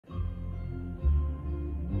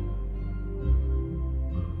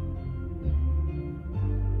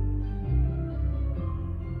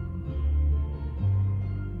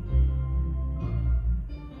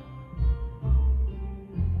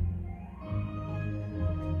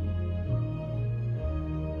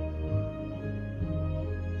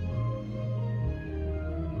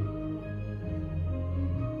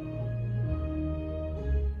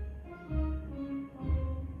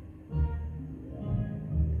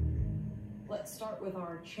Let's start with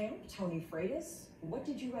our champ, Tony Freitas. What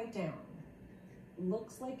did you write down?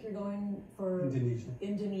 Looks like you're going for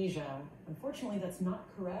Indonesia. Unfortunately, that's not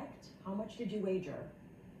correct. How much did you wager?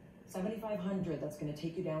 7,500. That's going to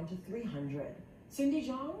take you down to 300. Cindy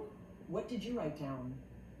Zhang, what did you write down?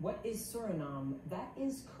 What is Suriname? That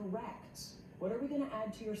is correct. What are we going to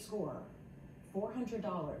add to your score? $400.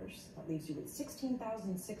 That leaves you with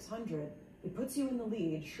 16,600. It puts you in the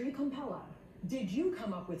lead. Sri Kampela, did you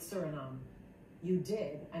come up with Suriname? You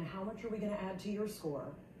did. And how much are we going to add to your score?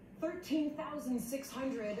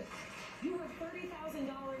 13,600. You have $30,000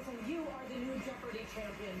 and you are the new Jeopardy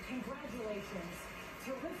champion. Congratulations.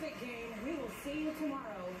 Terrific game. We will see you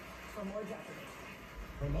tomorrow for more Jeopardy.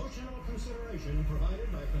 Promotional consideration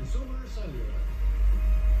provided by Consumer Cellular.